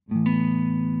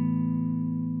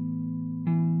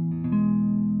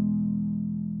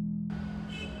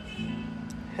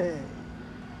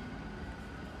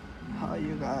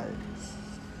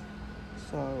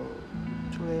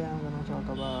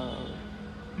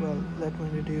Well, let me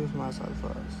introduce myself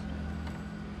first.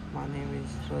 My name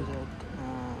is Rajat,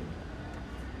 and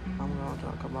I'm going to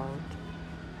talk about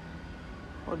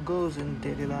what goes in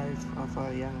daily life of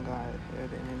a young guy here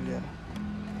in India.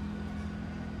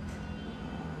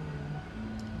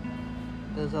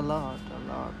 There's a lot.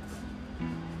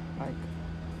 Like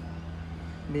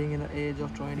being in the age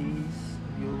of 20s,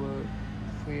 you will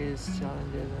face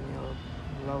challenges in your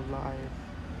love life.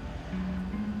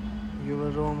 You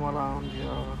will roam around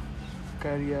your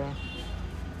career,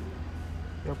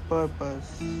 your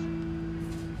purpose.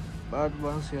 But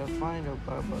once you find your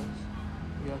purpose,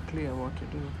 you are clear what to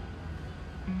do.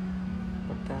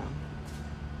 But then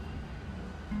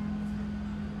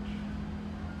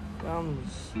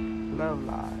comes love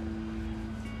life.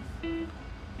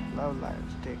 Love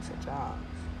life takes a chance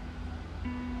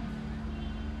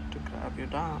to grab you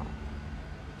down.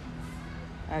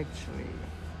 Actually,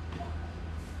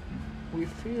 we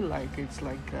feel like it's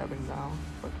like grabbing down,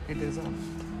 but it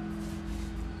isn't.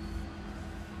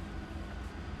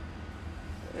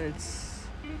 It's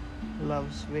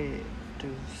love's way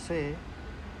to say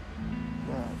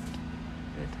that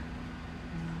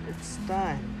it's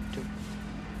time to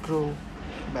grow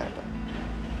better.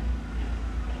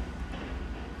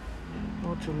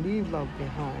 Not to leave love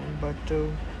behind, but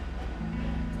to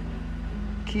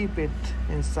keep it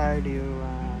inside you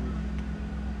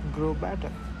and grow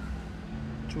better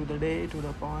to the day, to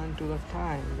the point, to the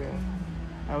time where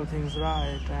everything's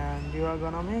right and you are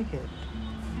gonna make it.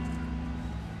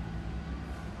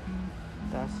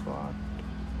 That's what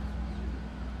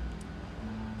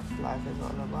life is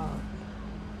all about.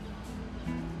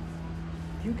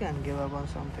 You can give up on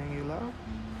something you love,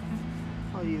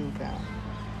 or you can.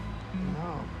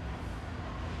 No.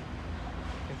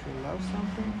 If you love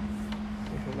something,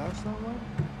 if you love someone,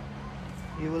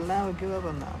 you will never give up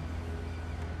on them.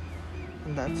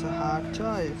 And that's a hard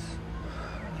choice.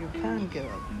 You can't give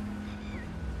up.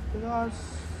 Because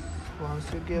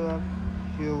once you give up,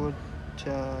 you would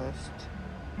just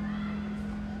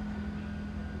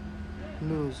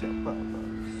lose your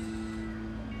purpose.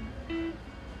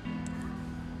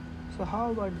 So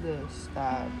how about this?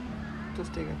 That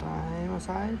just take a time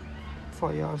aside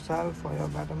for yourself, for your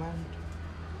betterment.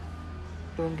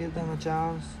 Don't give them a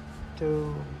chance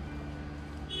to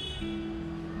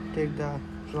take the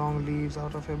wrong leaves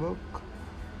out of your book.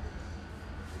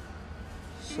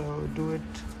 So do it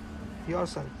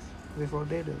yourself before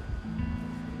they do.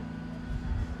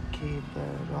 Keep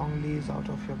the wrong leaves out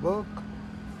of your book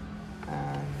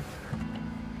and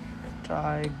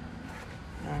try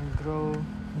and grow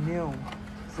new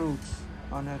fruits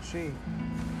on your tree.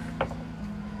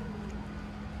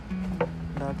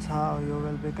 That's how you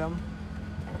will become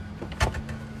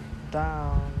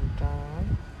down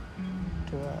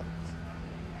to earth.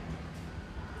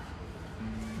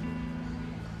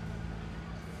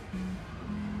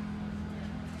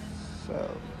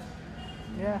 So,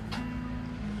 yeah,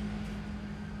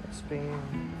 it's been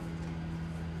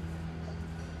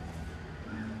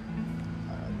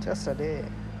just a day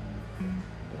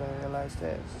that I realized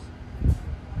this,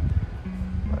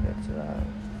 but it's a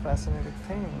fascinating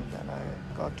thing that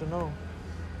I got to know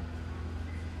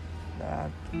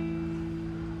that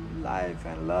life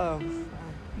and love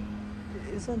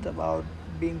isn't about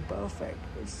being perfect,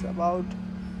 it's about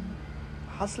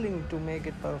hustling to make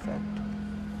it perfect.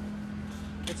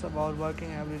 It's about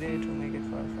working every day to make it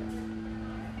perfect.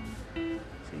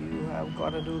 So you have got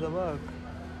to do the work.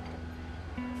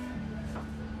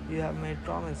 You have made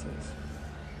promises.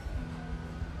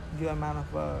 You are a man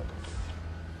of words.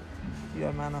 You are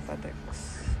a man of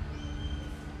ethics.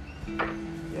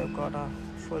 You have got to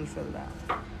fulfill them.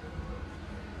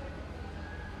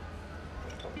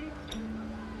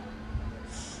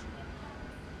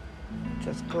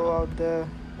 Just go out there,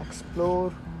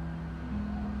 explore,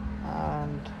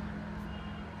 and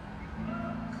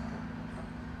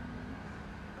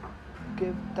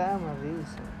give them a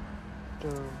reason to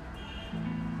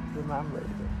remember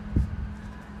you.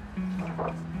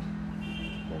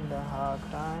 In the hard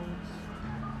times,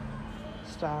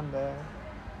 stand there.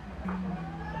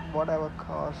 At whatever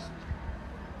cost,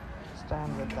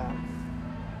 stand with them.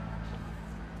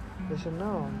 They should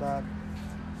know that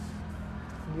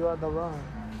you are the one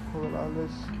who will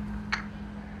always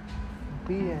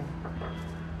be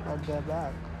at their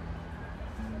back.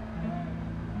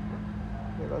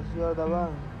 Because you are the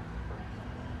one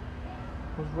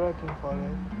who's working for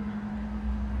it,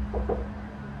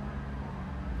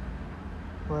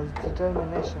 who has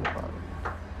determination for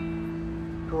it,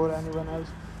 before anyone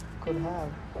else could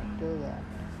have do that.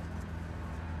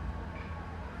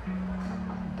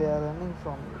 They are running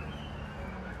from you.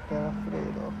 They are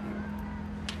afraid of you.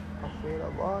 afraid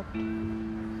of what?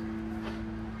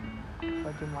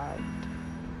 But you might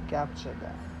capture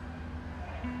them.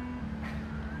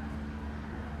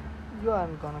 You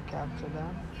aren't gonna capture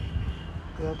them.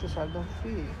 You have to set them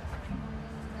free.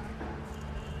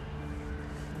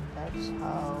 That's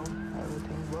how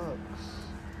everything works.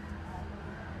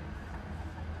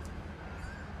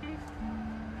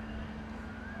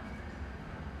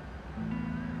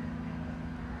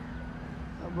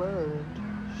 A bird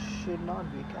should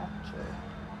not be captured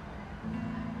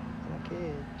in a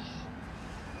cage.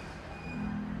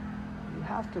 You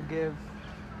have to give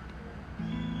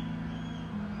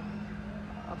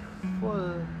a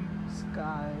full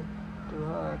sky to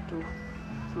her to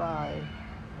fly,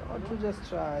 or to just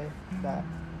try that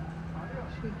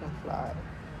she can fly.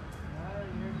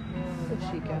 If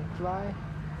she can fly,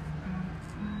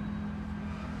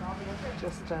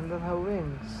 just strengthen her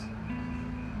wings.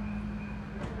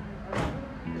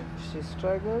 If she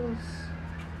struggles,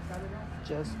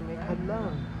 just make her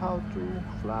learn how to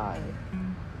fly,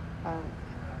 and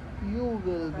you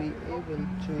will be able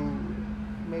to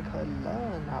make her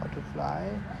learn how to fly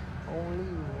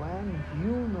only when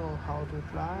you know how to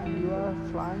fly and you are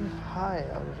flying high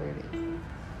already.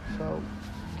 So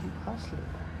keep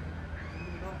hustling.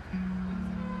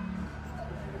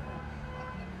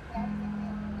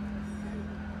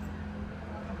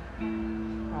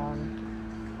 And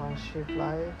when she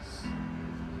flies,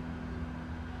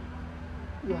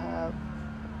 you have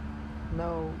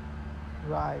no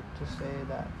right to say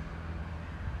that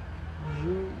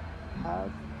you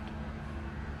have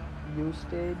you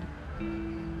stayed,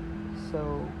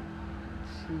 so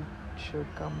she should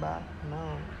come back.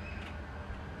 No,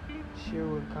 she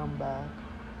will come back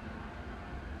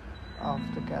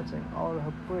after catching all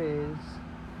her prey,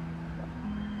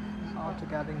 after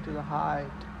getting to the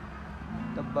height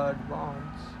the bird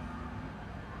wants.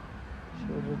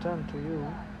 She will return to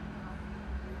you.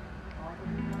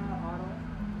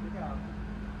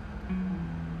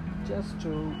 Just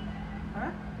to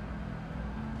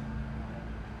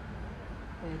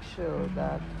make sure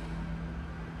that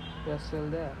you're still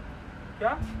there.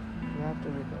 क्या? You have to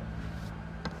be there.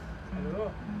 Hello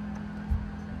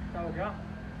क्या हो गया?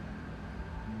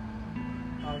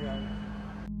 आ गया